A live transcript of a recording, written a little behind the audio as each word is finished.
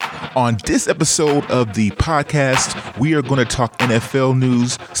On this episode of the podcast, we are going to talk NFL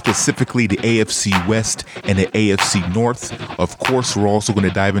news, specifically the AFC West and the AFC North. Of course, we're also going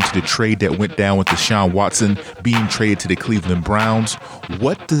to dive into the trade that went down with Deshaun Watson being traded to the Cleveland Browns.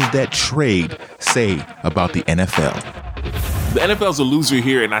 What does that trade say about the NFL? The NFL's a loser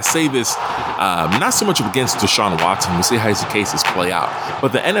here, and I say this not so much against Deshaun Watson. We'll see how his cases play out.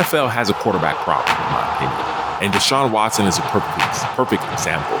 But the NFL has a quarterback problem, in my opinion. And Deshaun Watson is a perfect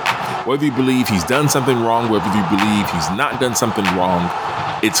example. Whether you believe he's done something wrong, whether you believe he's not done something wrong,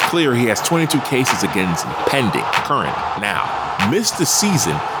 it's clear he has 22 cases against him pending, current, now. Missed the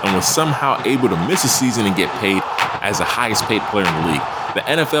season and was somehow able to miss a season and get paid as the highest paid player in the league. The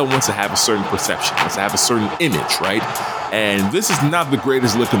NFL wants to have a certain perception, wants to have a certain image, right? And this is not the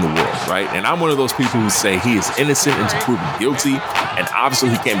greatest look in the world, right? And I'm one of those people who say he is innocent until proven guilty. And obviously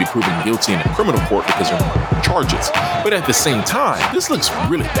he can't be proven guilty in a criminal court because of charges. But at the same time, this looks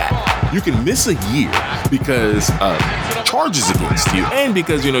really bad. You can miss a year because of charges against you and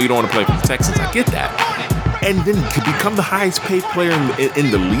because, you don't want to play for the Texans. I get that. And then could become the highest paid player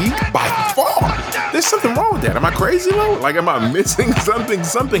in the league by far. There's something wrong with that. Am I crazy, Lo? Like, am I missing something?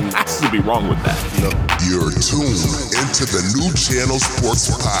 Something has to be wrong with that. You're tuned into the New Channel Sports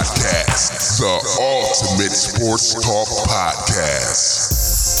Podcast, the ultimate sports talk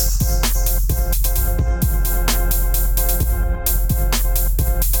podcast.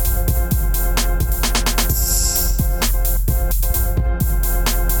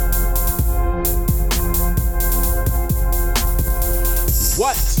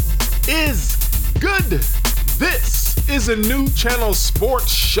 What is good? This is a New Channel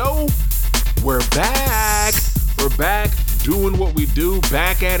Sports show. We're back. We're back doing what we do,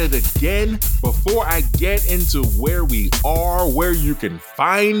 back at it again. Before I get into where we are, where you can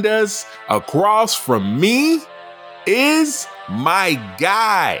find us, across from me is my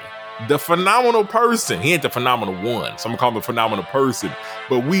guy, the phenomenal person. He ain't the phenomenal one, so I'm gonna call him the phenomenal person,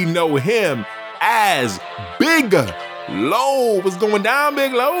 but we know him as Big Lo. What's going down,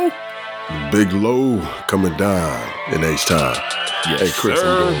 Big Lo? Big Lo coming down in H-Time. Yes, hey, Chris,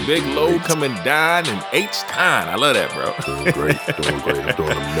 sir. Big Lo coming down in H-Time. I love that, bro. Doing great. I'm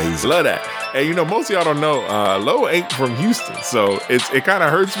doing amazing. Love that. Hey, most of y'all don't know, Lo ain't from Houston, so it kind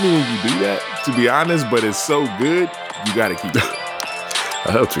of hurts me when you do that, to be honest, but it's so good, you got to keep it.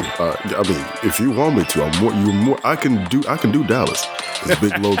 I have to. I mean, if you want me to, I can do Dallas. It's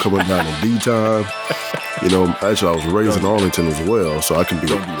Big Lo coming down in D-Time. Actually, I was raised in Arlington as well, so I can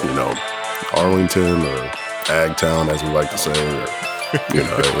be, Arlington or Agtown, as we like to say. Or,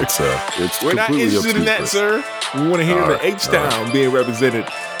 it's We're not interested in that, sir. We want to hear the H-Town being represented.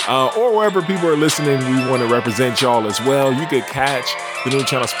 Or wherever people are listening, we want to represent y'all as well. You could catch the New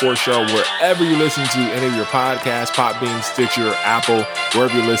Channel Sports Show wherever you listen to any of your podcasts, Podbean, Stitcher, Apple,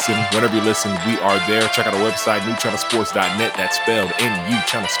 wherever you listen, whenever you listen, we are there. Check out our website, newchannelsports.net. That's spelled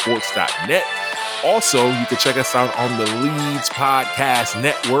NUchannelsports.net. Also, you can check us out on the Leads Podcast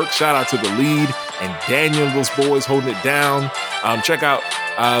Network. Shout out to the Lead and Daniel, those boys holding it down. Check out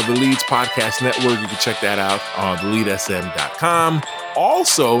the Leads Podcast Network. You can check that out on theleadsm.com.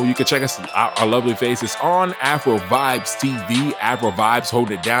 Also, you can check us our lovely faces on Afro Vibes TV. Afro Vibes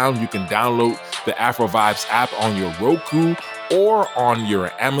holding it down. You can download the Afro Vibes app on your Roku or on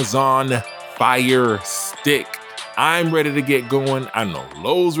your Amazon Fire Stick. I'm ready to get going. I know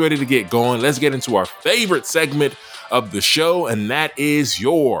Lo's ready to get going. Let's get into our favorite segment of the show, and that is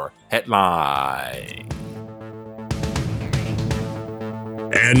your headline.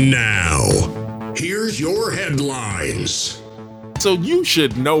 And now, here's your headlines. So you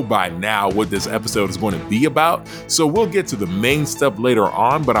should know by now what this episode is going to be about. So we'll get to the main stuff later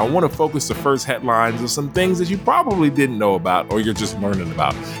on, but I want to focus the first headlines on some things that you probably didn't know about or you're just learning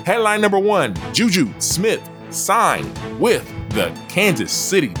about. Headline number 1, Juju Smith signed with the Kansas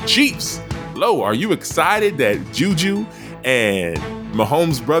City Chiefs. Lo, are you excited that Juju and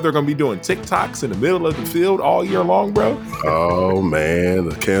Mahomes' brother are going to be doing TikToks in the middle of the field all year long, bro? Oh, man.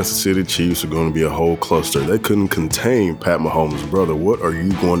 The Kansas City Chiefs are going to be a whole cluster. They couldn't contain Pat Mahomes' brother. What are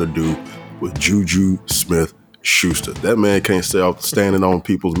you going to do with Juju Smith-Schuster? That man can't stay out standing on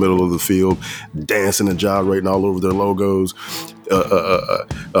people's middle of the field, dancing and gyrating all over their logos.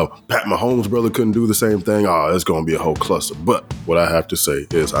 Pat Mahomes' brother couldn't do the same thing. It's going to be a whole cluster. But what I have to say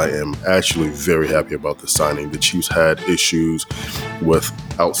is I am actually very happy about the signing. The Chiefs had issues with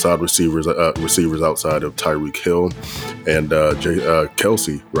outside receivers outside of Tyreek Hill and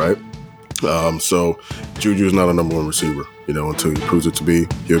Kelsey, right? So Juju's not a number one receiver, until he proves it to be.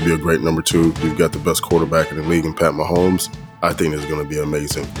 He'll be a great number 2. You've got the best quarterback in the league in Pat Mahomes. I think it's going to be an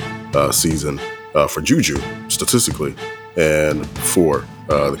amazing season for Juju, statistically. and 4,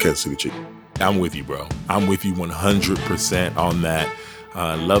 the Kansas City Chiefs. I'm with you, bro. I'm with you 100% on that.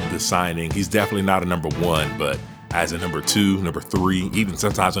 Love the signing. He's definitely not a number 1, but as a number 2, number 3, even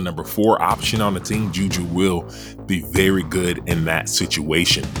sometimes a number 4 option on the team, Juju will be very good in that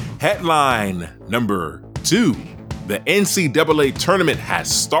situation. Headline number 2, the NCAA tournament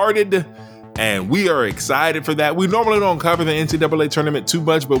has started, and we are excited for that. We normally don't cover the NCAA tournament too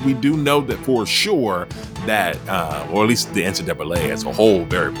much, but we do know that for sure that, or at least the NCAA as a whole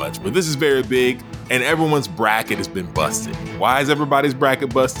very much, but this is very big, and everyone's bracket has been busted. Why is everybody's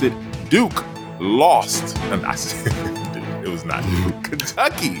bracket busted? Duke lost. And I said, it was not Duke.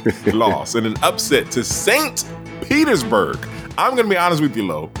 Kentucky lost in an upset to St. Petersburg. I'm going to be honest with you,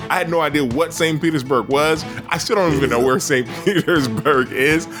 Lo. I had no idea what St. Petersburg was. I still don't even know where St. Petersburg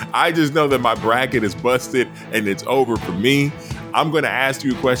is. I just know that my bracket is busted and it's over for me. I'm going to ask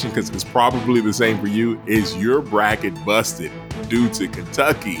you a question because it's probably the same for you. Is your bracket busted due to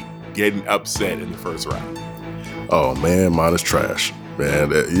Kentucky getting upset in the first round? Oh, man, mine is trash.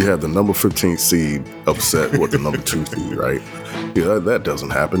 Man, you had the number 15 seed upset with the number 2 seed, right? Yeah, that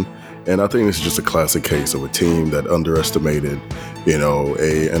doesn't happen. And I think it's just a classic case of a team that underestimated,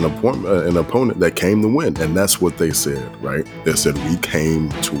 an opponent that came to win. And that's what they said, right? They said, we came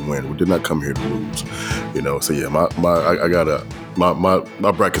to win. We did not come here to lose. So yeah, my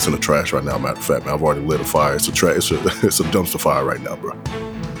bracket's in the trash right now, matter of fact, man. I've already lit a fire. It's a dumpster fire right now, bro.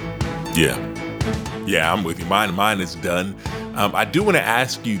 Yeah, I'm with you. Mine is done. I do want to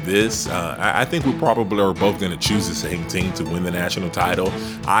ask you this. I think we probably are both going to choose the same team to win the national title.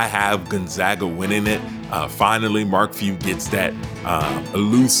 I have Gonzaga winning it. Finally, Mark Few gets that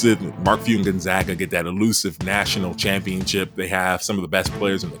Mark Few and Gonzaga get that elusive national championship. They have some of the best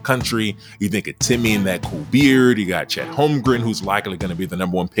players in the country. You think of Timmy and that cool beard. You got Chet Holmgren, who's likely going to be the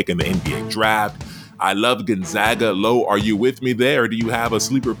number 1 pick in the NBA draft. I love Gonzaga. Lo, are you with me there? Or do you have a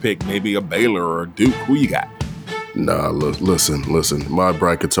sleeper pick, maybe a Baylor or a Duke? Who you got? Nah, listen. My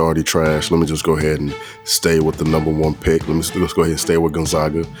bracket's already trash. Let me just go ahead and stay with the number 1 pick. Let's go ahead and stay with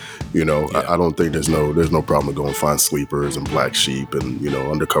Gonzaga. I don't think there's no problem going find sleepers and black sheep and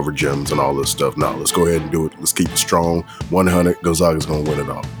undercover gems and all this stuff. No, let's go ahead and do it. Let's keep it strong. 100. Gonzaga's gonna win it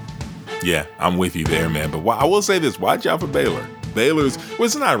all. Yeah, I'm with you there, man. But I will say this: watch out for Baylor.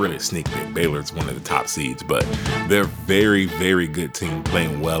 It's not really a sneak peek. Baylor's one of the top seeds, but they're very, very good team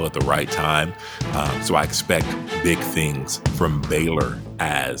playing well at the right time. So I expect big things from Baylor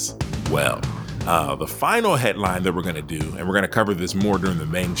as well. The final headline that we're going to do, and we're going to cover this more during the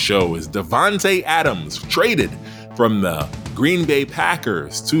main show, is Davante Adams traded from the Green Bay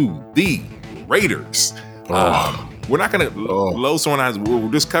Packers to the Raiders. We're not going to load someone eyes. We'll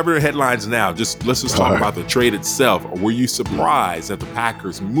just cover the headlines now. Let's just talk about the trade itself. Were you surprised that the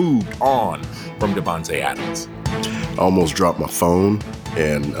Packers moved on from Davante Adams? I almost dropped my phone,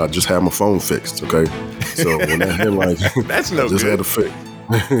 and I just had my phone fixed. Okay, so when that headline, that's no just good. Had to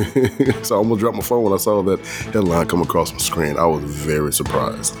fix. So I almost dropped my phone when I saw that headline come across my screen. I was very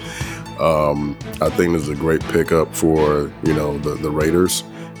surprised. I think this is a great pickup for the Raiders.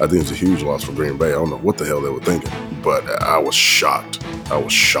 I think it's a huge loss for Green Bay. I don't know what the hell they were thinking, but I was shocked. Bro.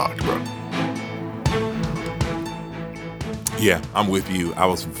 Yeah, I'm with you. I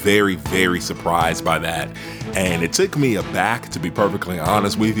was very, very surprised by that. And it took me aback, to be perfectly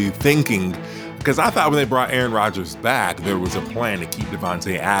honest with you, thinking, because I thought when they brought Aaron Rodgers back, there was a plan to keep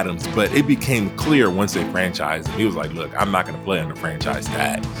Davante Adams, but it became clear once they franchised him. He was like, look, I'm not going to play under franchise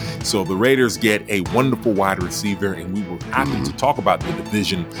tag. So the Raiders get a wonderful wide receiver, and we will happen to talk about that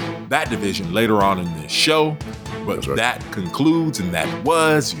division later on in this show. But that concludes, and that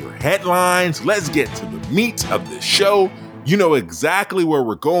was your headlines. Let's get to the meat of the show. You know exactly where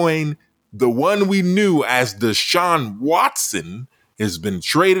we're going. The one we knew as Deshaun Watson has been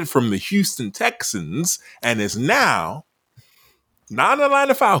traded from the Houston Texans and is now not an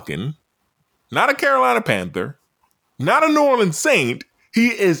Atlanta Falcon, not a Carolina Panther, not a New Orleans Saint. He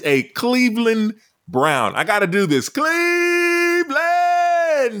is a Cleveland Brown. I got to do this. Cleveland!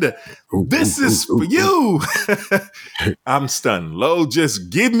 This is for you. I'm stunned. Lo, just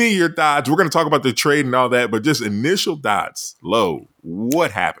give me your thoughts. We're going to talk about the trade and all that, but just initial thoughts. Lo,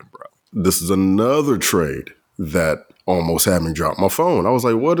 what happened, bro? This is another trade that almost had me drop my phone. I was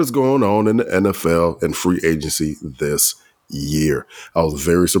like, what is going on in the NFL and free agency this year? I was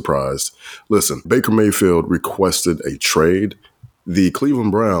very surprised. Listen, Baker Mayfield requested a trade. The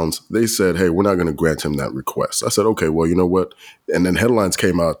Cleveland Browns, they said, hey, we're not going to grant him that request. I said, okay, well, you know what? And then headlines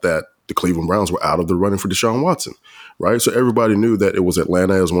came out that the Cleveland Browns were out of the running for Deshaun Watson, right? So everybody knew that it was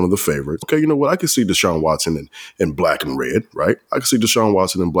Atlanta as one of the favorites. Okay, you know what? I can see Deshaun Watson in black and red, right? I can see Deshaun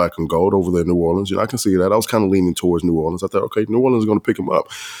Watson in black and gold over there in New Orleans. You know, I can see that. I was kind of leaning towards New Orleans. I thought, okay, New Orleans is going to pick him up.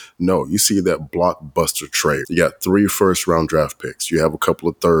 No, you see that blockbuster trade. You got 3 first-round draft picks. You have a couple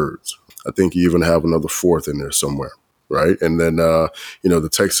of thirds. I think you even have another 4th in there somewhere. Right. And then, the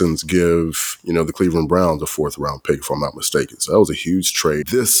Texans give, the Cleveland Browns a 4th round pick, if I'm not mistaken. So that was a huge trade.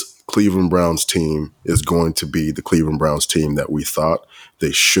 This Cleveland Browns team is going to be the Cleveland Browns team that we thought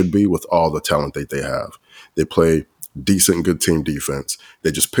they should be with all the talent that they have. They play decent, good team defense.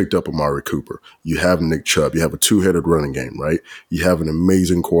 They just picked up Amari Cooper. You have Nick Chubb. You have a 2-headed running game, right? You have an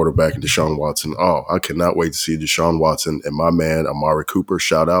amazing quarterback in Deshaun Watson. Oh, I cannot wait to see Deshaun Watson and my man, Amari Cooper.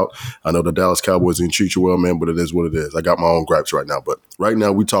 Shout out. I know the Dallas Cowboys didn't treat you well, man, but it is what it is. I got my own gripes right now. But right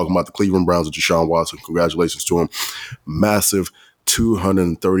now, we're talking about the Cleveland Browns and Deshaun Watson. Congratulations to him. Massive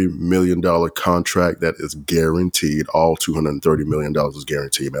 $230 million contract that is guaranteed. All $230 million is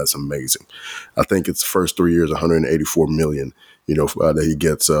guaranteed. Man, that's amazing. I think it's first 3 years, $184 million, that he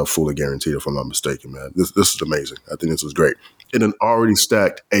gets fully guaranteed, if I'm not mistaken, man. This is amazing. I think this was great. In an already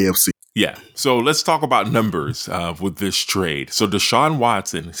stacked AFC. Yeah. So let's talk about numbers with this trade. So Deshaun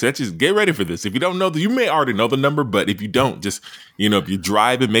Watson, just get ready for this. If you don't know, you may already know the number, but if you don't, just, if you're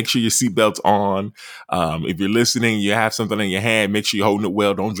driving, make sure your seatbelt's on. If you're listening, you have something in your hand, make sure you're holding it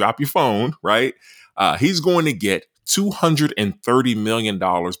well. Don't drop your phone, right? He's going to get $230 million,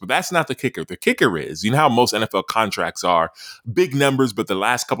 but that's not the kicker. The kicker is, how most NFL contracts are, big numbers, but the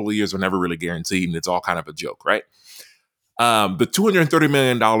last couple of years are never really guaranteed, and it's all kind of a joke, right? The $230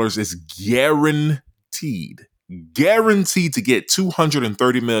 million is guaranteed to get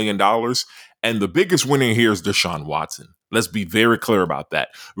 $230 million. And the biggest winner here is Deshaun Watson. Let's be very clear about that.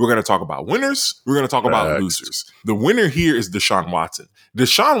 We're going to talk about winners. We're going to talk about losers. The winner here is Deshaun Watson.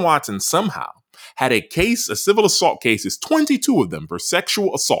 Deshaun Watson somehow had a civil assault cases, 22 of them for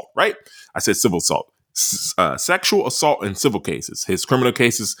sexual assault, right? I said civil assault. Sexual assault and civil cases. His criminal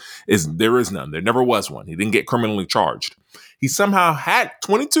cases there is none. There never was one. He didn't get criminally charged. He somehow had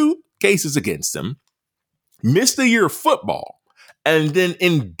 22 cases against him, missed a year of football, and then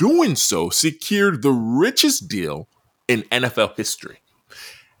in doing so secured the richest deal in NFL history.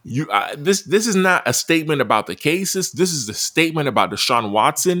 This is not a statement about the cases. This is a statement about Deshaun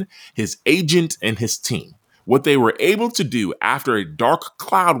Watson, his agent, and his team. What they were able to do after a dark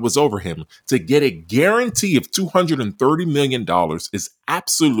cloud was over him to get a guarantee of $230 million is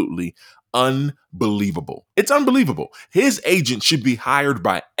absolutely unbelievable. It's unbelievable. His agent should be hired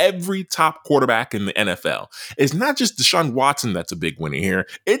by every top quarterback in the NFL. It's not just Deshaun Watson that's a big winner here.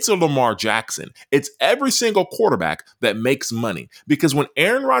 It's a Lamar Jackson. It's every single quarterback that makes money. Because when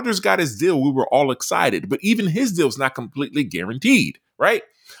Aaron Rodgers got his deal, we were all excited. But even his deal is not completely guaranteed, right?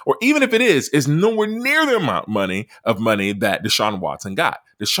 Or even if it is, it's nowhere near the amount of money that Deshaun Watson got.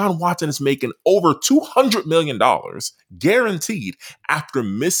 Deshaun Watson is making over $200 million guaranteed after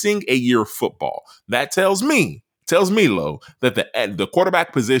missing a year of football. That tells me, Lo, that the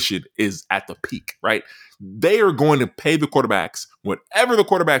quarterback position is at the peak, right? They are going to pay the quarterbacks whatever the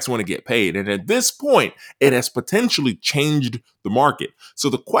quarterbacks want to get paid. And at this point, it has potentially changed the market. So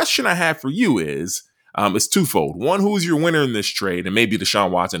the question I have for you is, it's twofold. One, who's your winner in this trade? And maybe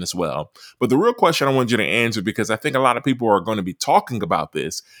Deshaun Watson as well. But the real question I want you to answer, because I think a lot of people are going to be talking about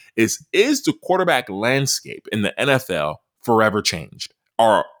this, is the quarterback landscape in the NFL forever changed?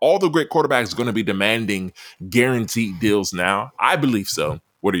 Are all the great quarterbacks going to be demanding guaranteed deals now? I believe so.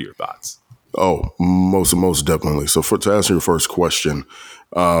 What are your thoughts? Oh, most definitely. So to answer your first question,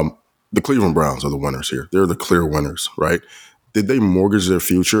 the Cleveland Browns are the winners here. They're the clear winners, right? Did they mortgage their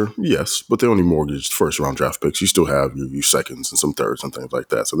future? Yes, but they only mortgaged first-round draft picks. You still have your seconds and some thirds and things like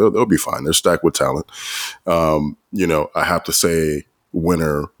that. So they'll be fine. They're stacked with talent. I have to say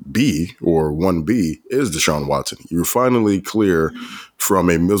winner B or 1B is Deshaun Watson. You're finally clear from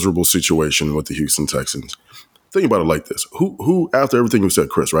a miserable situation with the Houston Texans. Think about it like this. Who after everything you said,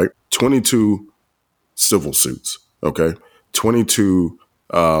 Chris, right? 22 civil suits, okay? 22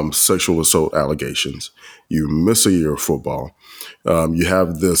 sexual assault allegations. You miss a year of football. You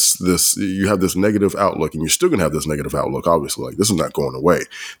have this negative outlook, and you're still going to have this negative outlook. Obviously, like, this is not going away.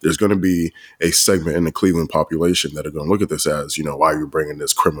 There's going to be a segment in the Cleveland population that are going to look at this as, why you're bringing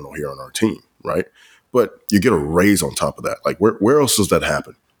this criminal here on our team, right? But you get a raise on top of that. Like, where else does that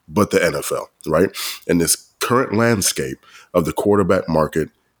happen but the NFL, right? And this current landscape of the quarterback market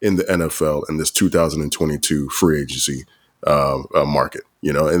in the NFL in this 2022 free agency market,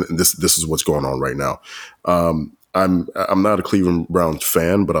 and this is what's going on right now. I'm not a Cleveland Browns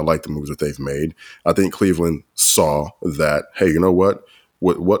fan, but I like the moves that they've made. I think Cleveland saw that, hey, you know what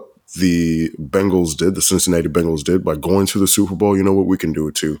the Cincinnati Bengals did by going to the Super Bowl. You know what? We can do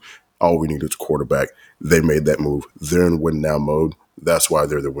it too. All we need is a quarterback. They made that move. They're in win now mode. That's why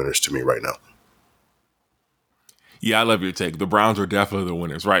they're the winners to me right now. Yeah, I love your take. The Browns are definitely the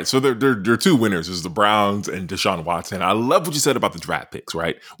winners, right? So they're two winners. There's the Browns and Deshaun Watson. I love what you said about the draft picks,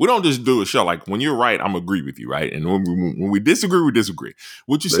 right? We don't just do a show. Like, when you're right, I'm agree with you, right? And when we disagree, we disagree.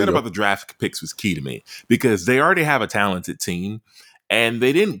 What you said about the draft picks was key to me, because they already have a talented team and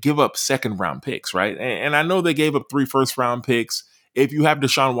they didn't give up second round picks, right? And I know they gave up 3 first round picks. If you have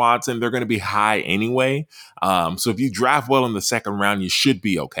Deshaun Watson, they're going to be high anyway. So if you draft well in the second round, you should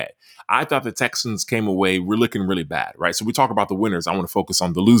be okay. I thought the Texans came away looking really bad, right? So we talk about the winners. I want to focus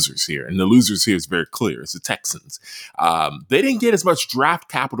on the losers here. And the losers here is very clear. It's the Texans. They didn't get as much draft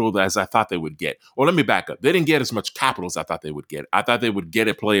capital as I thought they would get. Well, let me back up. They didn't get as much capital as I thought they would get. I thought they would get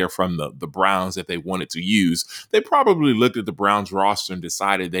a player from the Browns that they wanted to use. They probably looked at the Browns roster and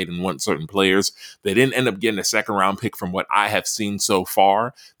decided they didn't want certain players. They didn't end up getting a second round pick from what I have seen so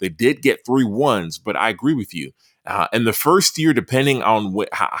far. They did get 3 ones, but I agree with you. In the first year, depending on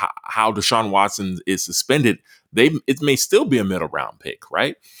how Deshaun Watson is suspended, it may still be a middle round pick,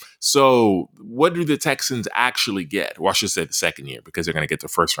 right? So what do the Texans actually get? Well, I should say the second year, because they're going to get the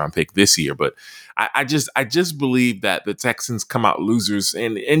first round pick this year. But I just believe that the Texans come out losers,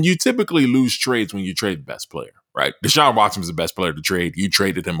 and you typically lose trades when you trade the best player, right? Deshaun Watson was the best player to trade. You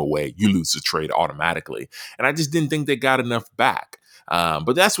traded him away. You lose the trade automatically. And I just didn't think they got enough back.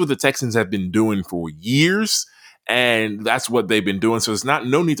 But that's what the Texans have been doing for years. And that's what they've been doing. So it's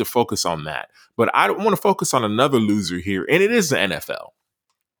no need to focus on that. But I want to focus on another loser here, and it is the NFL.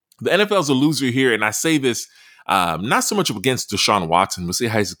 The NFL is a loser here, and I say this not so much against Deshaun Watson. We'll see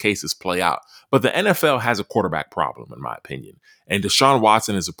how his cases play out. But the NFL has a quarterback problem, in my opinion. And Deshaun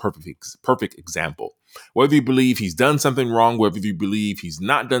Watson is a perfect example. Whether you believe he's done something wrong, whether you believe he's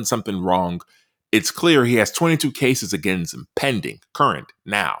not done something wrong, it's clear he has 22 cases against him pending, current,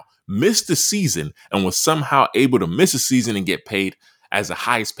 now. Missed the season and was somehow able to miss a season and get paid as the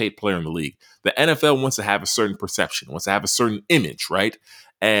highest paid player in the league. The NFL wants to have a certain perception, wants to have a certain image, right?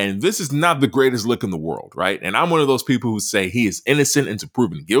 And this is not the greatest look in the world, right? And I'm one of those people who say he is innocent until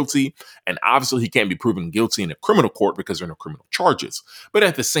proven guilty. And obviously he can't be proven guilty in a criminal court because there are no criminal charges. But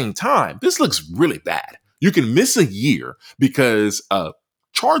at the same time, this looks really bad. You can miss a year because of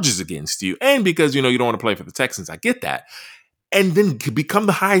charges against you and because, you don't want to play for the Texans. I get that. And then become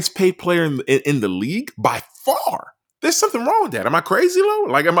the highest paid player in the league by far. There's something wrong with that. Am I crazy, Lo?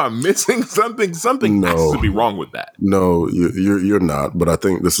 Like, am I missing something? Something has to be wrong with that. No, you're not. But I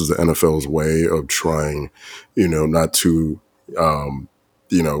think this is the NFL's way of trying, not to,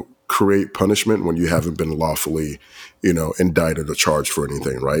 create punishment when you haven't been lawfully, indicted or charged for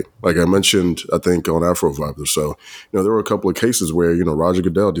anything, right? Like I mentioned, I think on Afro Vibe or so, there were a couple of cases where, Roger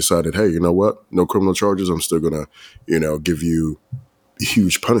Goodell decided, hey, you know what? No criminal charges. I'm still going to, give you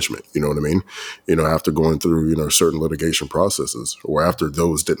huge punishment. You know what I mean? After going through, certain litigation processes or after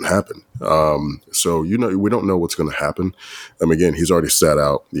those didn't happen. So, we don't know what's going to happen. Again, he's already sat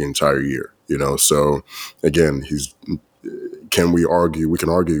out the entire year, so again, can we argue? We can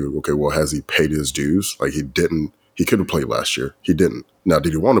argue, okay, well, has he paid his dues? Like he could have played last year. He didn't. Now,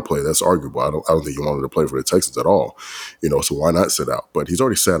 did he want to play? That's arguable. I don't think he wanted to play for the Texans at all, so why not sit out? But he's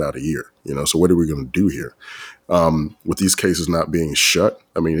already sat out a year, so what are we going to do here? With these cases not being shut,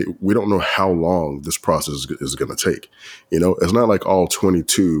 we don't know how long this process is going to take. It's not like all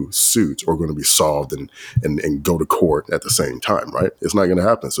 22 suits are going to be solved and go to court at the same time, right? It's not going to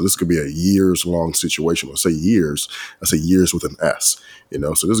happen. So this could be a years-long situation. I say years with an S,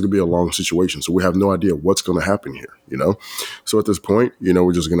 so this could be a long situation. So we have no idea what's going to happen here, So at this point,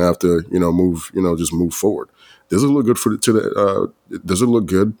 we're just going to have to, move forward. Does it look good does it look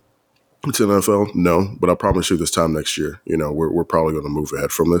good to the NFL? No, but I promise you this time next year, we're probably going to move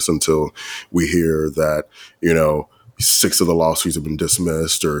ahead from this until we hear that, 6 of the lawsuits have been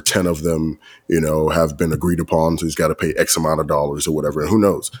dismissed or 10 of them, have been agreed upon. So he's got to pay X amount of dollars or whatever. And who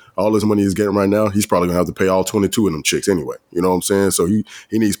knows? All this money he's getting right now, he's probably going to have to pay all 22 of them chicks anyway. You know what I'm saying? So he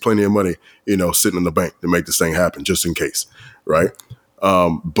needs plenty of money, sitting in the bank to make this thing happen just in case, right?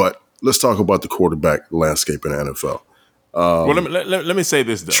 But let's talk about the quarterback landscape in the NFL. Well, let me say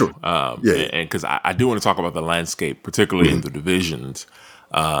this though, sure. And because I do want to talk about the landscape, particularly in the divisions.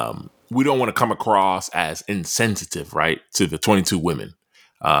 We don't want to come across as insensitive, right, to the 22 women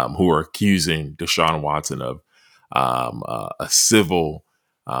who are accusing Deshaun Watson of a civil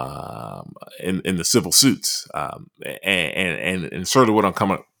in the civil suits, and sort of what I'm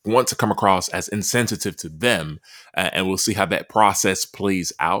want to come across as insensitive to them, and we'll see how that process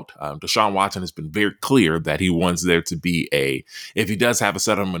plays out. Deshaun Watson has been very clear that he wants there to be if he does have a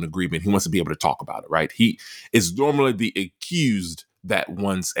settlement agreement, he wants to be able to talk about it, right? He is normally the accused that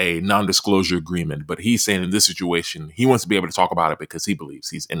wants a non-disclosure agreement, but he's saying in this situation, he wants to be able to talk about it because he believes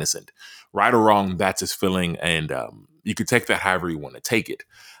he's innocent. Right or wrong, that's his feeling, and you can take that however you want to take it.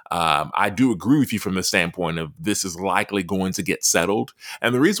 I do agree with you from the standpoint of this is likely going to get settled.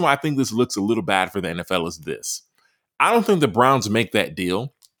 And the reason why I think this looks a little bad for the NFL is this. I don't think the Browns make that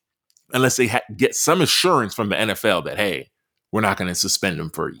deal unless they get some assurance from the NFL that, hey, we're not going to suspend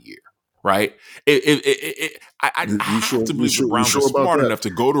him for a year. Right? I have to believe the Browns are smart enough to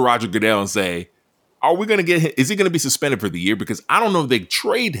go to Roger Goodell and say, are we going to get him? Is he going to be suspended for the year? Because I don't know if they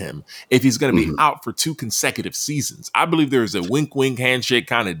trade him if he's going to be out for 2 consecutive seasons. I believe there is a wink, wink, handshake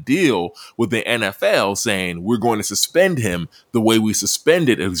kind of deal with the NFL saying we're going to suspend him the way we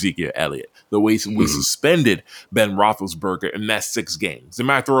suspended Ezekiel Elliott, the way we suspended Ben Roethlisberger, and that's 6 games. They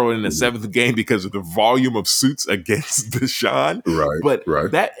might throw in the 7th game because of the volume of suits against Deshaun. Right.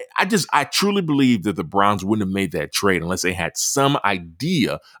 But that I truly believe that the Browns wouldn't have made that trade unless they had some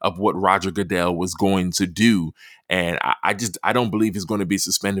idea of what Roger Goodell was going to do. And I don't believe he's going to be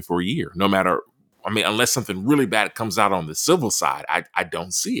suspended for a year, no matter, unless something really bad comes out on the civil side. I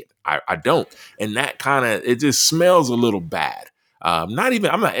don't see it. I don't. And that it just smells a little bad.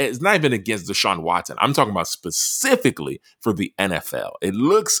 It's not even against Deshaun Watson. I'm talking about specifically for the NFL. It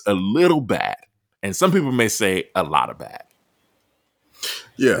looks a little bad. And some people may say a lot of bad.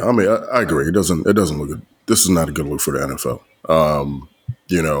 Yeah, I agree. It doesn't look good. This is not a good look for the NFL.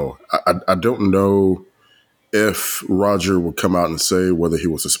 I don't know if Roger would come out and say whether he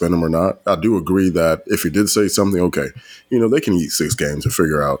will suspend him or not. I do agree that if he did say something, okay, they can eat 6 games and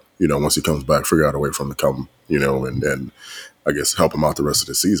figure out, once he comes back, figure out a way for him to come, and I guess help him out the rest of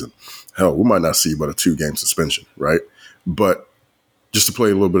the season. Hell, we might not see but a 2-game suspension, right? But just to play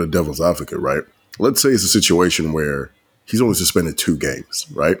a little bit of devil's advocate, right? Let's say it's a situation where he's only suspended 2 games,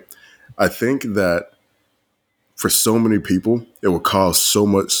 right? I think that for so many people, it will cause so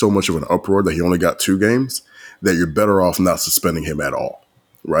much of an uproar that he only got 2 games that you're better off not suspending him at all,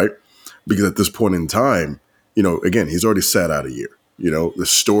 right? Because at this point in time, again, he's already sat out a year. The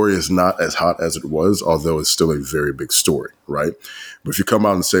story is not as hot as it was, although it's still a very big story, right? But if you come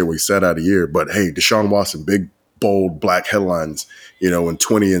out and say, well, he sat out a year, but hey, Deshaun Watson, big, bold, black headlines, in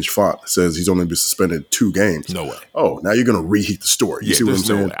 20-inch font says he's only been suspended 2 games. No way. Oh, now you're going to reheat the story. You see what I'm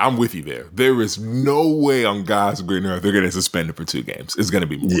saying? No way. I'm with you there. There is no way on God's green earth they're going to suspend him for 2 games. It's going to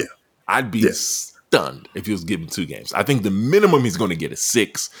be more. Yeah. I'd be stunned if he was given 2 games. I think the minimum he's going to get is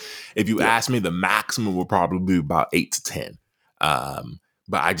 6. If you ask me, the maximum would probably be about 8 to 10.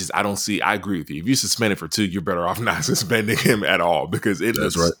 But I don't see. I agree with you. If you suspend it for 2, you're better off not suspending him at all because it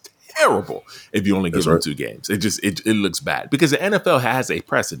looks terrible if you only give him 2 games. It looks bad because the NFL has a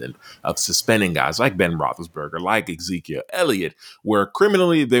precedent of suspending guys like Ben Roethlisberger, like Ezekiel Elliott, where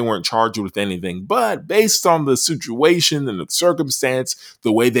criminally they weren't charged with anything, but based on the situation and the circumstance,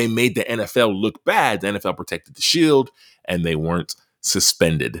 the way they made the NFL look bad, the NFL protected the shield and they weren't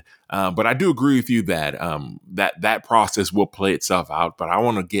suspended. But I do agree with you that that process will play itself out. But I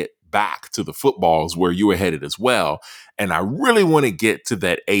want to get back to the footballs where you were headed as well. And I really want to get to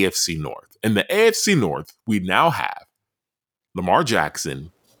that AFC North. In the AFC North, we now have Lamar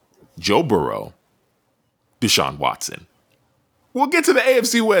Jackson, Joe Burrow, Deshaun Watson. We'll get to the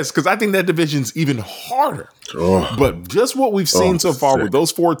AFC West because I think that division's even harder. But just what we've seen so far with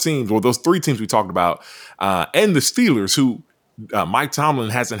those 4 teams, or those 3 teams we talked about, and the Steelers, who Mike Tomlin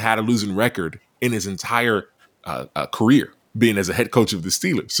hasn't had a losing record in his entire career, being as a head coach of the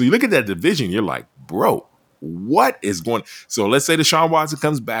Steelers. So you look at that division, you're like, bro, what is going? So let's say Deshaun Watson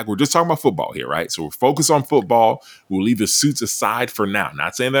comes back. We're just talking about football here, right? So we're focused on football. We'll leave the suits aside for now.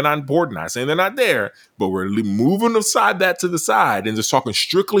 Not saying they're not important, not saying they're not there, but we're moving aside that to the side and just talking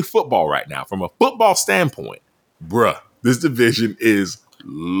strictly football right now. From a football standpoint, bruh, this division is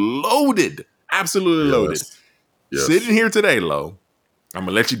loaded, absolutely loaded. Yes. Sitting here today, Lo, I'm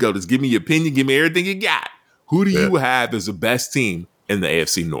gonna let you go. Just give me your opinion, give me everything you got. Who do you have as the best team in the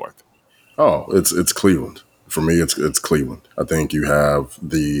AFC North? Oh, it's Cleveland. For me, it's Cleveland. I think you have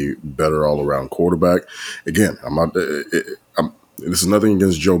the better all-around quarterback. Again, this is nothing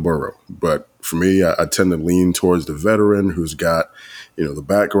against Joe Burrow, but for me, I tend to lean towards the veteran who's got, the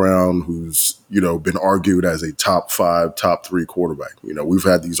background, who's, been argued as a top 5, top 3 quarterback. We've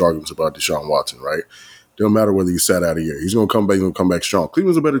had these arguments about Deshaun Watson, right? Don't matter whether he sat out a year. He's going to come back strong.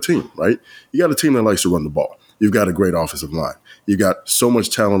 Cleveland's a better team, right? You got a team that likes to run the ball. You've got a great offensive line. You got so much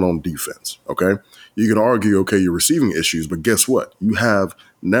talent on defense, okay? You can argue, okay, you're receiving issues, but guess what? You have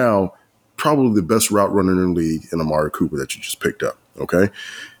now probably the best route runner in the league in Amari Cooper that you just picked up, okay?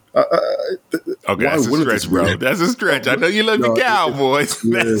 Okay, that's a stretch, bro. That's a stretch. I know you love your Cowboys.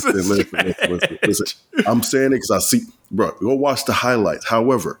 Listen. I'm saying it because I see, bro, go watch the highlights.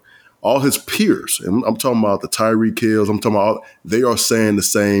 However, all his peers, and I'm talking about the Tyreek Hills, I'm talking about they are saying the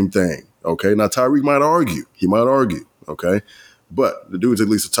same thing, okay? Now, Tyreek might argue. He might argue, okay? But the dude's at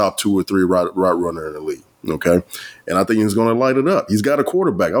least a top 2 or 3 route runner in the league, okay? And I think he's going to light it up. He's got a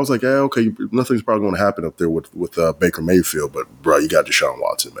quarterback. I was like, yeah, okay, nothing's probably going to happen up there with Baker Mayfield. But, bro, you got Deshaun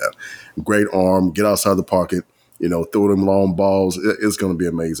Watson, man. Great arm, get outside the pocket, throw them long balls. It's going to be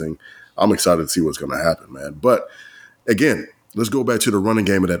amazing. I'm excited to see what's going to happen, man. But, again, let's go back to the running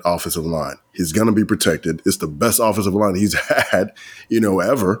game of that offensive line. He's going to be protected. It's the best offensive line he's had,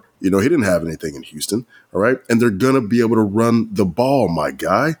 ever. He didn't have anything in Houston, all right? And they're going to be able to run the ball, my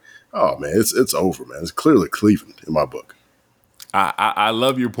guy. Oh, man, it's over, man. It's clearly Cleveland in my book. I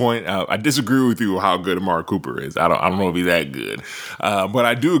love your point. I disagree with you how good Amari Cooper is. I don't know if he's that good. But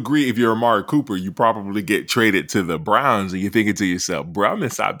I do agree if you're Amari Cooper, you probably get traded to the Browns and you're thinking to yourself, bro, I'm in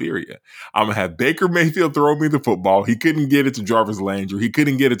Siberia. I'm going to have Baker Mayfield throw me the football. He couldn't get it to Jarvis Landry. He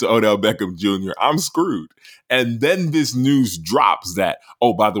couldn't get it to Odell Beckham Jr. I'm screwed. And then this news drops that,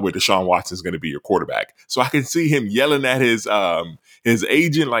 oh, by the way, Deshaun Watson is going to be your quarterback. So I can see him yelling at his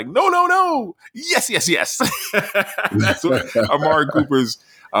agent like, no, yes. That's what Amari Cooper's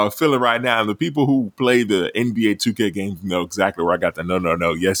feeling right now. And the people who play the NBA 2K games know exactly where I got the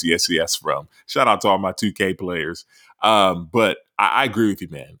no, yes from. Shout out to all my 2K players. But I agree with you,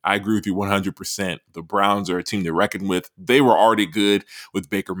 man. I agree with you 100%. The Browns are a team to reckon with. They were already good with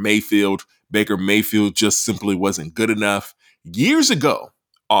Baker Mayfield. Baker Mayfield just simply wasn't good enough. Years ago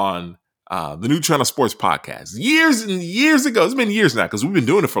on the New Channel Sports Podcast, years and years ago, it's been years now because we've been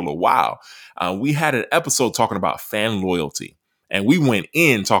doing it for a little while. We had an episode talking about fan loyalty. And we went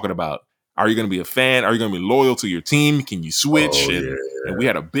in talking about, are you going to be a fan? Are you going to be loyal to your team? Can you switch? And we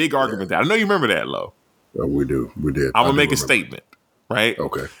had a big argument there. I know you remember that, Lo. We do. We did. I'm going to make a statement, right?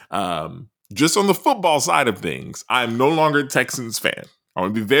 Okay. Just on the football side of things, I'm no longer a Texans fan. I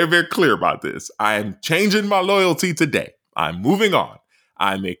want to be very, very clear about this. I am changing my loyalty today. I'm moving on.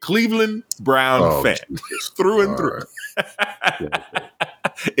 I'm a Cleveland Brown fan through and through. Right.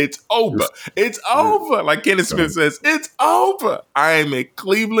 It's over. It's over. Like Kenneth Smith says, it's over. I am a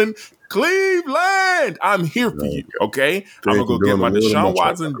Cleveland. I'm here for you, okay? I'm going to go get my Deshaun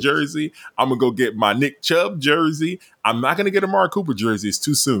Watson jersey. I'm going to go get my Nick Chubb jersey. I'm not going to get a Amari Cooper jersey. It's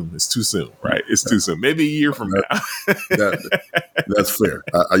too soon, right? It's too soon. Maybe a year from now. That's fair.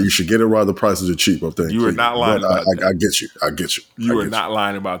 You should get it while the prices are cheap up there. You are not lying about that. I get you. You are not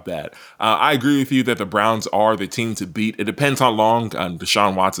lying about that. I agree with you that the Browns are the team to beat. It depends how long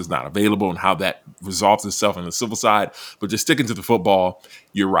Deshaun Watson is not available and how that resolves itself on the civil side. But just sticking to the football,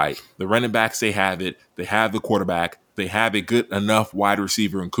 you're right. The running backs, they have it. They have the quarterback. They have a good enough wide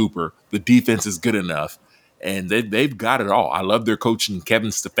receiver in Cooper. The defense is good enough. And they've got it all. I love their coach, Kevin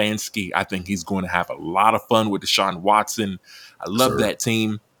Stefanski. I think he's going to have a lot of fun with Deshaun Watson. I love that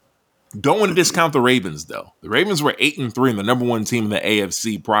team. Don't want to discount the Ravens, though. The Ravens were 8-3 and the number one team in the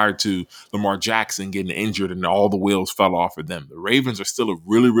AFC prior to Lamar Jackson getting injured and all the wheels fell off of them. The Ravens are still a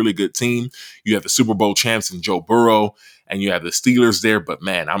really, really good team. You have the Super Bowl champs in Joe Burrow, and you have the Steelers there. But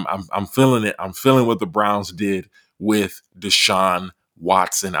man, I'm feeling it. I'm feeling what the Browns did with Deshaun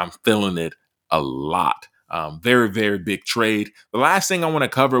Watson. I'm feeling it a lot. Very, very big trade. The last thing I want to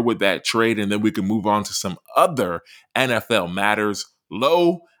cover with that trade, and then we can move on to some other NFL matters.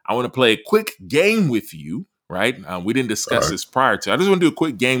 Lo, I want to play a quick game with you, right? We didn't discuss this prior to. I just want to do a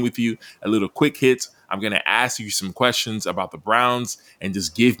quick game with you, a little quick hits. I'm going to ask you some questions about the Browns and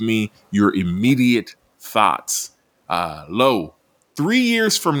just give me your immediate thoughts. Lo, 3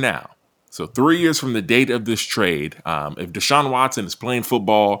 years from now, so 3 years from the date of this trade, if Deshaun Watson is playing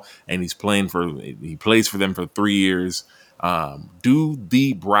football and he plays for them for 3 years, do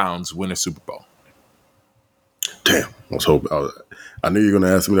the Browns win a Super Bowl? Damn, I knew you were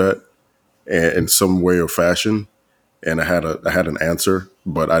going to ask me that in some way or fashion, and I had an answer,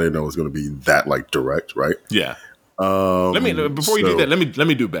 but I didn't know it was going to be that direct, right? Yeah. Let me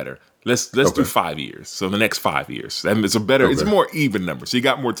do better. Let's do 5 years. So the next 5 years. And it's it's a more even number. So you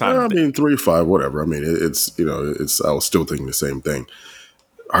got more time. 3 to 5, whatever. I mean, I was still thinking the same thing.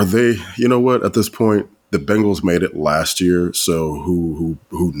 Are they, you know what, at this point, the Bengals made it last year. So who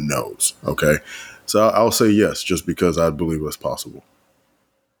knows? Okay. So I'll say yes, just because I believe it's possible.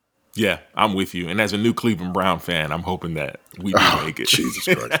 Yeah, I'm with you. And as a new Cleveland Brown fan, I'm hoping that we do make it. Jesus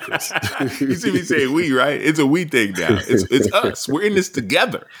Christ, Chris. You see me saying we, right? It's a we thing now. It's us. We're in this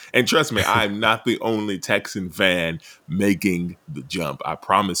together. And trust me, I'm not the only Texan fan making the jump. I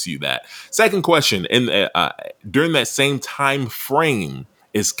promise you that. Second question, during that same time frame,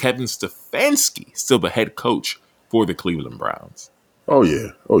 is Kevin Stefanski still the head coach for the Cleveland Browns? Oh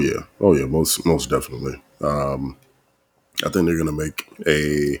yeah. Most definitely. I think they're going to make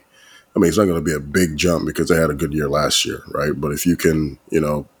it's not going to be a big jump because they had a good year last year, right? But if you can,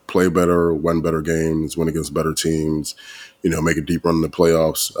 play better, win better games, win against better teams, make a deep run in the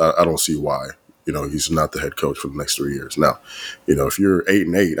playoffs, I don't see why, he's not the head coach for the next 3 years. Now, if you're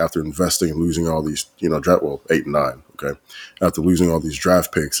 8-8 after investing and losing all these, 8-9, okay, after losing all these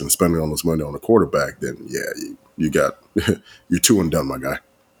draft picks and spending all this money on a quarterback, then yeah, you got you're 2 and done, my guy.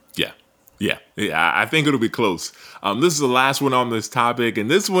 Yeah, I think it'll be close. This is the last one on this topic,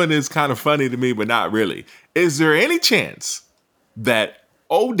 and this one is kind of funny to me, but not really. Is there any chance that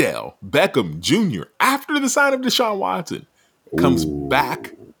Odell Beckham Jr., after the sign of Deshaun Watson, comes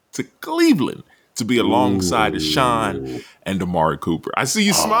back to Cleveland to be alongside Deshaun and Amari Cooper? I see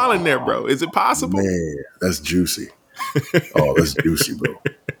you smiling there, bro. Is it possible? Man, that's juicy. That's juicy, bro.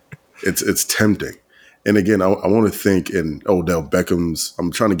 It's tempting. And again, I want to think in Odell Beckham's,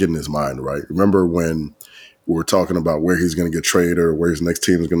 I'm trying to get in his mind, right? Remember when we were talking about where he's going to get traded or where his next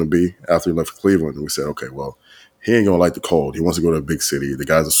team is going to be after he left Cleveland? And we said, okay, well, he ain't going to like the cold. He wants to go to a big city. The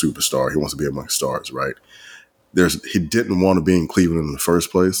guy's a superstar. He wants to be among stars, right? He didn't want to be in Cleveland in the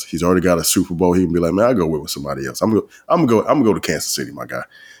first place. He's already got a Super Bowl. He can be like, man, I'll go with somebody else. I'm gonna go to Kansas City, my guy.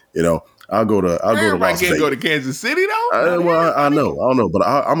 I'll go to Las Vegas. Can't go to Kansas City though. I know, but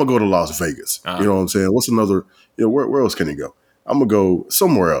I'm gonna go to Las Vegas. You know what I'm saying? What's another? Where else can he go? I'm gonna go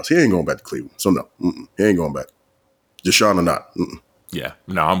somewhere else. He ain't going back to Cleveland. So no, he ain't going back. Deshaun or not. Yeah,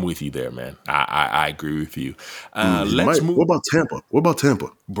 no, I'm with you there, man. I agree with you. Let's move. What about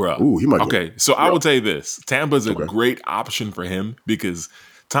Tampa? Bro. Ooh, he might. Okay, so I will tell you this: Tampa's a great option for him because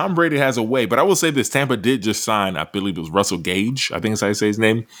Tom Brady has a way. But I will say this: Tampa did just sign, I believe it was Russell Gage, I think that's how you say his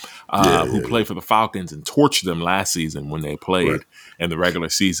name, who played for the Falcons and torched them last season when they played in the regular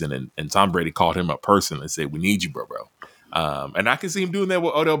season. And Tom Brady called him up personally and said, "We need you, bro." And I can see him doing that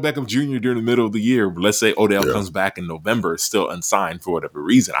with Odell Beckham Jr. during the middle of the year. Let's say Odell comes back in November, still unsigned for whatever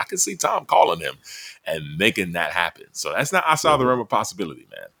reason. I can see Tom calling him and making that happen. So that's not outside the realm of possibility,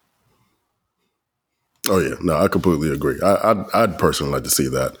 man. Oh yeah, no, I completely agree. I'd personally like to see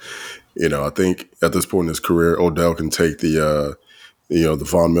that. I think at this point in his career, Odell can take the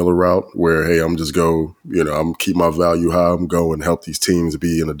Von Miller route where, hey, I'm just go, I'm keep my value high. I'm go and help these teams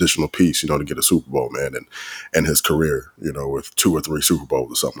be an additional piece, to get a Super Bowl, man, and his career, with 2 or 3 Super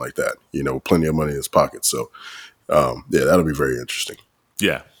Bowls or something like that, plenty of money in his pocket. So, that'll be very interesting.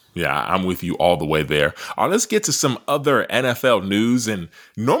 Yeah, I'm with you all the way there. Let's get to some other NFL news. And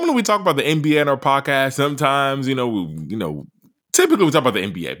normally we talk about the NBA in our podcast. Sometimes, typically we talk about the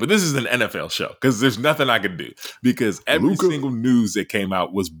NBA, but this is an NFL show because there's nothing I can do because every single news that came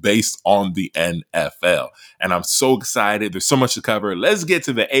out was based on the NFL. And I'm so excited. There's so much to cover. Let's get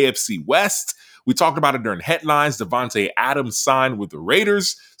to the AFC West. We talked about it during headlines. Davante Adams signed with the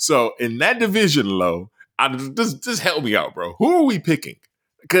Raiders. So in that division, just help me out, bro. Who are we picking?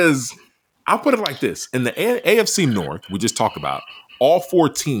 Because I'll put it like this. In the AFC North, we just talked about, all 4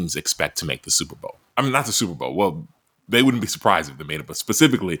 teams expect to make the Super Bowl. I mean, not the Super Bowl. Well, they wouldn't be surprised if they made it, but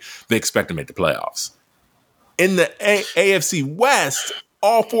specifically, they expect to make the playoffs. In the AFC West,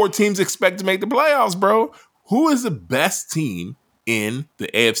 all 4 teams expect to make the playoffs, bro. Who is the best team in the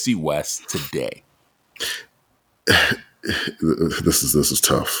AFC West today? This is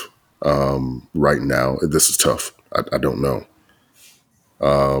tough. Right now, this is tough. I don't know.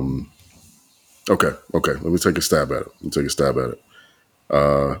 Okay. Let me take a stab at it.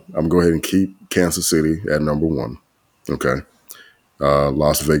 I'm going to go ahead and keep Kansas City at number 1. Okay.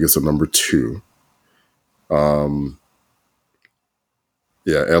 Las Vegas at number 2. LA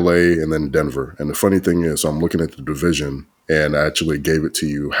and then Denver. And the funny thing is, I'm looking at the division and I actually gave it to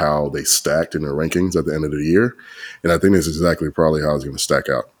you how they stacked in their rankings at the end of the year. And I think this is exactly probably how it's going to stack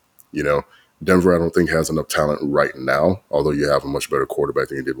out. Denver, I don't think has enough talent right now, although you have a much better quarterback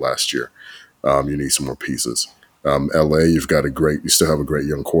than you did last year. You need some more pieces. LA, you still have a great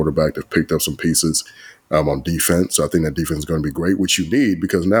young quarterback. They've picked up some pieces on defense. So I think that defense is going to be great, which you need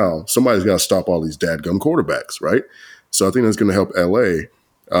because now somebody's got to stop all these dadgum quarterbacks, right? So I think that's going to help LA.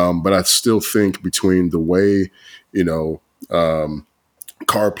 But I still think between the way,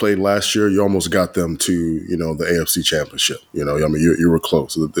 Carr played last year, you almost got them to, the AFC Championship. You were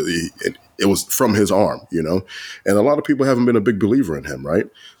close. it was from his arm, and a lot of people haven't been a big believer in him, right?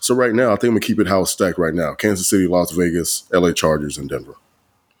 So right now, I think I'm gonna keep it how it's stacked right now: Kansas City, Las Vegas, LA Chargers, and Denver.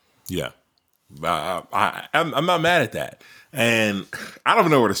 Yeah, I'm not mad at that, and I don't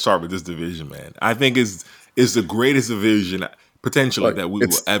know where to start with this division, man. I think is the greatest division potentially that we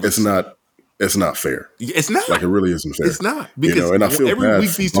will ever. It's not. It's not fair. It's not. Like, it really isn't fair. It's not, because and I feel every bad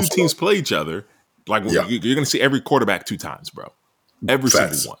week these two teams play each other. Like, you're going to see every quarterback 2 times, bro. Every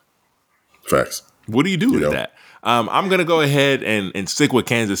Facts. single one. Facts. What do you do with that? I'm going to go ahead and stick with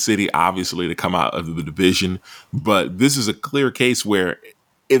Kansas City, obviously, to come out of the division. But this is a clear case where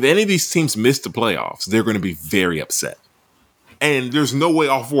if any of these teams miss the playoffs, they're going to be very upset. And there's no way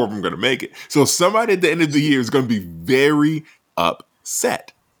all 4 of them are going to make it. So somebody at the end of the year is going to be very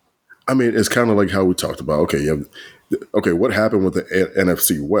upset. I mean, it's kind of like how we talked about. Okay, what happened with the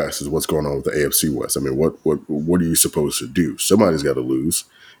NFC West is what's going on with the AFC West. I mean, what are you supposed to do? Somebody's got to lose.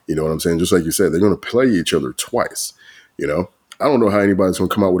 You know what I'm saying? Just like you said, they're going to play each other twice. I don't know how anybody's going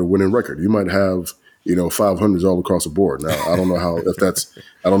to come out with a winning record. You might have 500s all across the board. Now, I don't know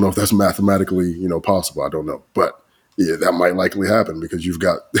if that's mathematically possible. I don't know, but yeah, that might likely happen because you've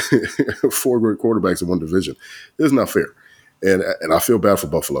got 4 great quarterbacks in one division. It's not fair. And I feel bad for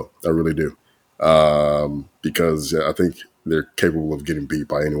Buffalo. I really do. Because I think they're capable of getting beat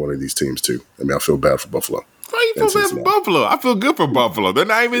by any one of these teams, too. I mean, I feel bad for Buffalo. Why you feel bad for Buffalo? I feel good for Buffalo. They're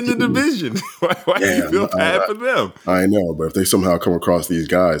not even in the division. Why do you feel bad for them? I know, but if they somehow come across these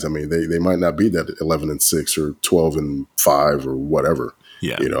guys, I mean, they might not be that 11-6 or 12-5 or whatever.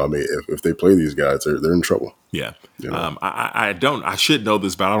 Yeah. I mean, if they play these guys, they're in trouble. Yeah. I should know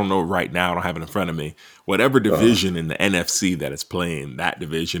this, but I don't know right now. I don't have it in front of me. Whatever division in the NFC that is playing that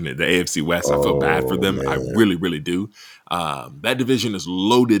division, the AFC West, I feel bad for them. Man. I really, really do. That division is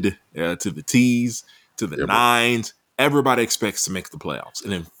loaded to the T's, to the nines. Everybody expects to make the playoffs.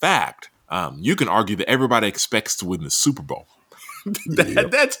 And in fact, you can argue that everybody expects to win the Super Bowl.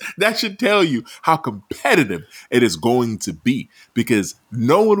 That should tell you how competitive it is going to be, because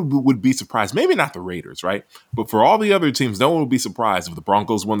no one would be surprised. Maybe not the Raiders, right? But for all the other teams, no one would be surprised if the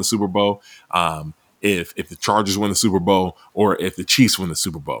Broncos won the Super Bowl, if the Chargers win the Super Bowl, or if the Chiefs win the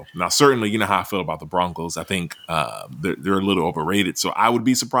Super Bowl. Now, certainly, you know how I feel about the Broncos. I think they're a little overrated, so I would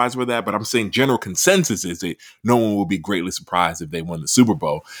be surprised with that. But I'm saying general consensus is that no one will be greatly surprised if they won the Super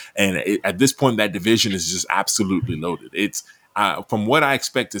Bowl. And at this point, that division is just absolutely loaded. It's from what I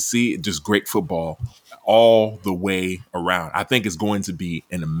expect to see, just great football all the way around. I think it's going to be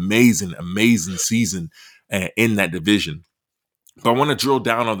an amazing, amazing season in that division. But I want to drill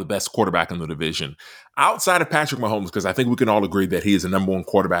down on the best quarterback in the division. Outside of Patrick Mahomes, because I think we can all agree that he is the number 1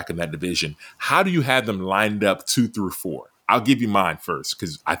 quarterback in that division, how do you have them lined up 2 through 4? I'll give you mine first,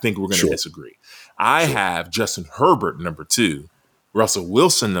 because I think we're going to disagree. I have Justin Herbert, number 2, Russell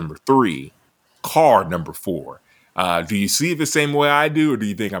Wilson, number 3, Carr, number 4. Do you see it the same way I do, or do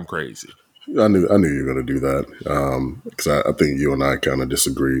you think I'm crazy? I knew you were going to do that, because I think you and I kind of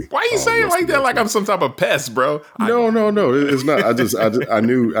disagree. Why are you saying like that? Like I'm some type of pest, bro? No, it's not. I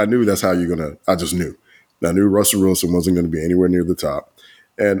knew that's how you're gonna. I just knew. I knew Russell Wilson wasn't going to be anywhere near the top,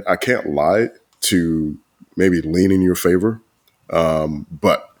 and I can't lie to maybe lean in your favor,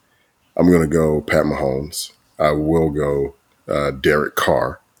 but I'm going to go Pat Mahomes. I will go Derek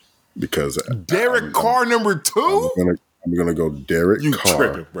Carr. Because Derek Carr, number 2? I'm gonna go Derek Carr.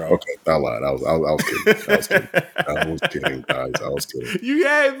 Tripping, bro. Okay, I lied. I was kidding. I was kidding, guys. I was kidding. You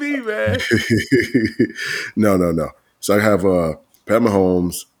had me, man. No. So I have Pat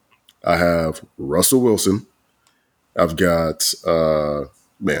Mahomes. I have Russell Wilson. I've got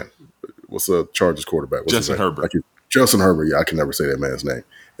what's the Chargers quarterback? Justin Herbert. Justin Herbert. Yeah, I can never say that man's name.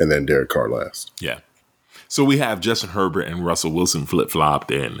 And then Derek Carr last. Yeah. So we have Justin Herbert and Russell Wilson flip-flopped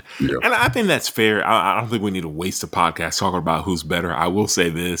in. Yeah. And I think that's fair. I don't think we need to waste a podcast talking about who's better. I will say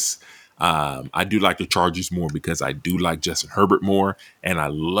this. I do like the Chargers more because I do like Justin Herbert more. And I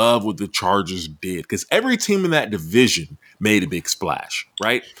love what the Chargers did, because every team in that division made a big splash,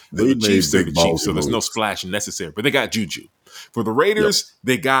 right? The Chiefs are the Chiefs, so there's no splash necessary. But they got Juju. For the Raiders,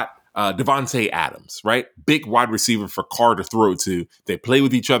 they got Devontae Adams, right? Big wide receiver for Carr to throw to. They play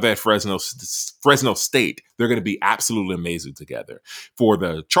with each other at Fresno State. They're going to be absolutely amazing together. For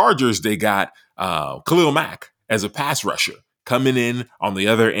the Chargers, they got Khalil Mack as a pass rusher coming in on the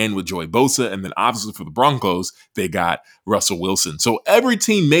other end with Joey Bosa. And then obviously for the Broncos, they got Russell Wilson. So every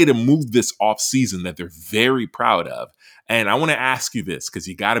team made a move this offseason that they're very proud of. And I want to ask you this, because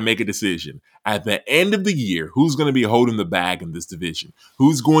you got to make a decision. At the end of the year, who's going to be holding the bag in this division?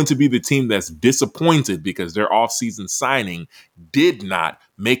 Who's going to be the team that's disappointed because their offseason signing did not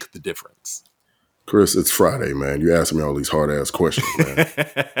make the difference? Chris, it's Friday, man. You asking me all these hard-ass questions, man.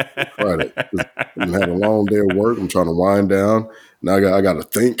 Friday. I had a long day of work. I'm trying to wind down. Now I got to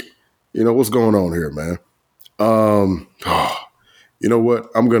think. You know, what's going on here, man? You know what?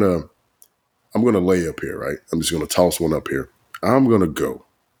 I'm gonna lay up here, right? I'm just gonna toss one up here. I'm gonna go.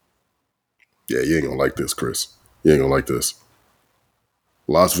 Yeah, you ain't gonna like this, Chris. You ain't gonna like this.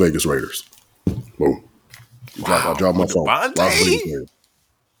 Las Vegas Raiders. Boom. Wow. I dropped my phone. Devontae? Las Vegas Raiders.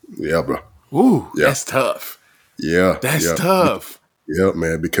 Yeah, bro. Ooh, Yeah. that's tough. Yeah. That's tough. Yeah,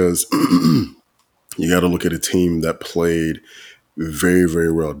 man, because you got to look at a team that played very,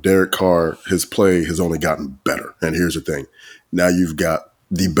 very well. Derek Carr, his play has only gotten better. And here's the thing. Now you've got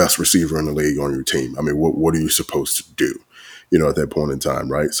the best receiver in the league on your team. I mean, what are you supposed to do, you know, at that point in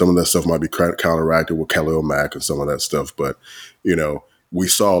time, right? Some of that stuff might be counteracted with Khalil Mack and some of that stuff. But, you know, we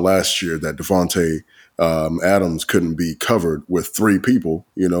saw last year that Devontae Adams couldn't be covered with 3 people,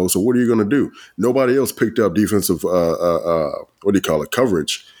 you know, so what are you going to do? Nobody else picked up defensive,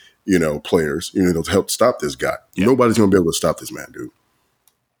 coverage, you know, players, you know, to help stop this guy. Yeah. Nobody's going to be able to stop this man, dude.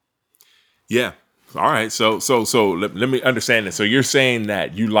 Yeah. All right. So let me understand this. So you're saying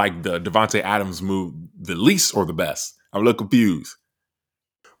that you like the Devontae Adams move the least or the best? I'm a little confused.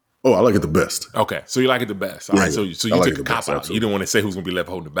 Oh, I like it the best. Okay, so you like it the best. All right, so you like took a cop out. You didn't want to say who's going to be left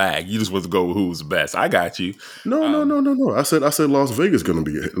holding the bag. You just want to go with who was the best. I got you. No. I said Las Vegas going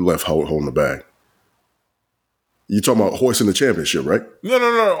to be left holding the bag. You talking about hoisting the championship, right?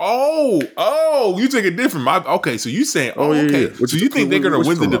 No. Oh, you take it different. Okay, so you saying, okay. Yeah. So you think they're going to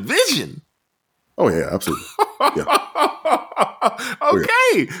win the division? Oh, yeah, absolutely. Yeah.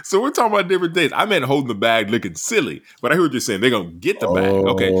 Okay, so we're talking about different things. I meant holding the bag looking silly, but I heard you saying they're going to get the bag.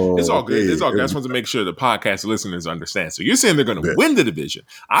 Okay, it's all good. It's all good. I just want to make sure the podcast listeners understand. So you're saying they're going to win the division.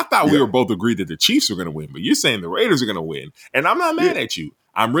 I thought we were both agreed that the Chiefs were going to win, but you're saying the Raiders are going to win. And I'm not mad at you.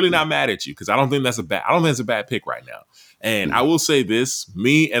 I'm really not mad at you because I don't think it's a bad pick right now. And I will say this,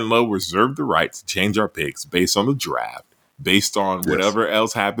 me and Lo reserve the right to change our picks based on the draft, based on whatever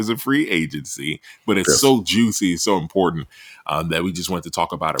else happens in free agency. But it's so juicy, so important that we just wanted to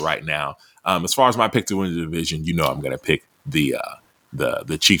talk about it right now. As far as my pick to win the division, you know I'm going to pick the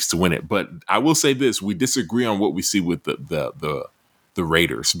Chiefs to win it. But I will say this, we disagree on what we see with the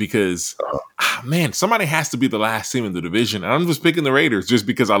Raiders because, man, somebody has to be the last team in the division. And I'm just picking the Raiders just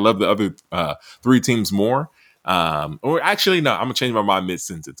because I love the other 3 teams more. Or actually, no, I'm going to change my mind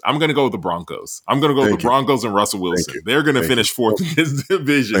mid-sentence. I'm going to go with the Broncos. I'm going to go with the Broncos and Russell Wilson. They're going to finish 4th in this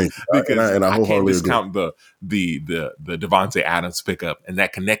division because I can't discount the Devontae Adams pickup and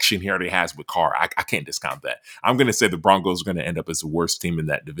that connection he already has with Carr. I can't discount that. I'm going to say the Broncos are going to end up as the worst team in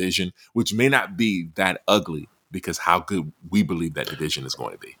that division, which may not be that ugly because how good we believe that division is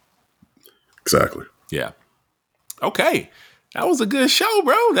going to be. Exactly. Yeah. Okay. That was a good show,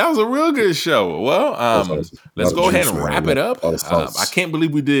 bro. That was a real good show. Well, let's go ahead and wrap it up. I can't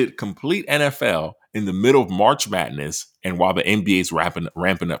believe we did complete NFL in the middle of March Madness and while the NBA is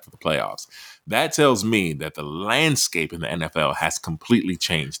ramping up for the playoffs. That tells me that the landscape in the NFL has completely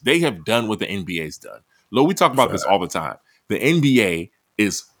changed. They have done what the NBA's done. Lo, we talk about this all the time. The NBA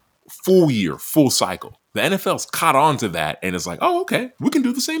is full year, full cycle. The NFL's caught on to that and it's like, oh, okay, we can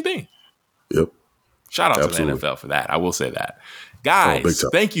do the same thing. Yep. Shout out to the NFL for that. I will say that. Guys,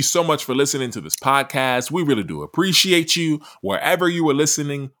 thank you so much for listening to this podcast. We really do appreciate you. Wherever you are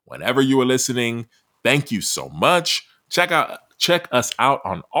listening, whenever you are listening, thank you so much. Check us out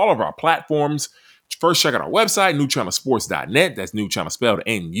on all of our platforms. First, check out our website, newchannelsports.net. That's new channel spelled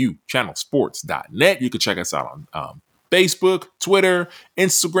NU channelsports.net. You can check us out on Facebook, Twitter,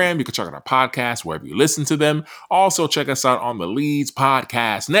 Instagram. You can check out our podcast wherever you listen to them. Also, check us out on the Leeds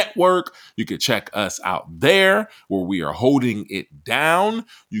Podcast Network. You can check us out there where we are holding it down.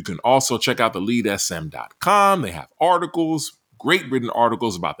 You can also check out the leadsm.com. They have articles, great written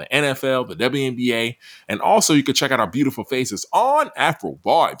articles about the NFL, the WNBA, and also you can check out our beautiful faces on Afro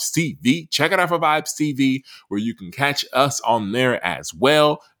Vibes TV. Check out Afro Vibes TV where you can catch us on there as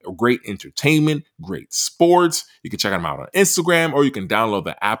well. Great entertainment, great sports. You can check them out on Instagram or you can download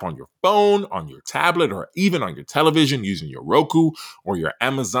the app on your phone, on your tablet, or even on your television using your Roku or your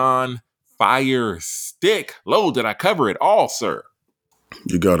Amazon Fire Stick. Lo, did I cover it all, sir?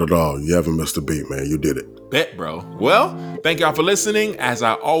 You got it all. You haven't missed a beat, man. You did it. Bet, bro. Well, thank y'all for listening. As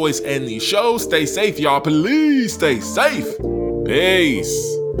I always end these shows, stay safe, y'all. Please stay safe. Peace.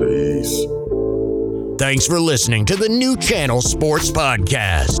 Peace. Thanks for listening to the New Channel Sports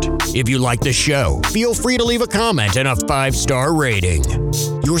Podcast. If you like the show, feel free to leave a comment and a 5-star rating.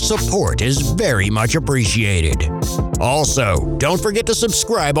 Your support is very much appreciated. Also, don't forget to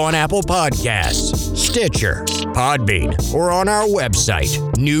subscribe on Apple Podcasts, Stitcher, Podbean, or on our website,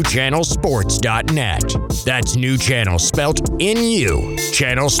 newchannelsports.net. That's New Channel, spelt N-U,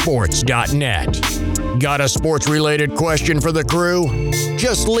 channelsports.net. Got a sports-related question for the crew?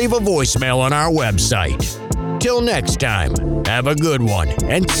 Just leave a voicemail on our website. Till next time, have a good one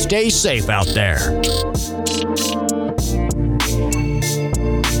and stay safe out there.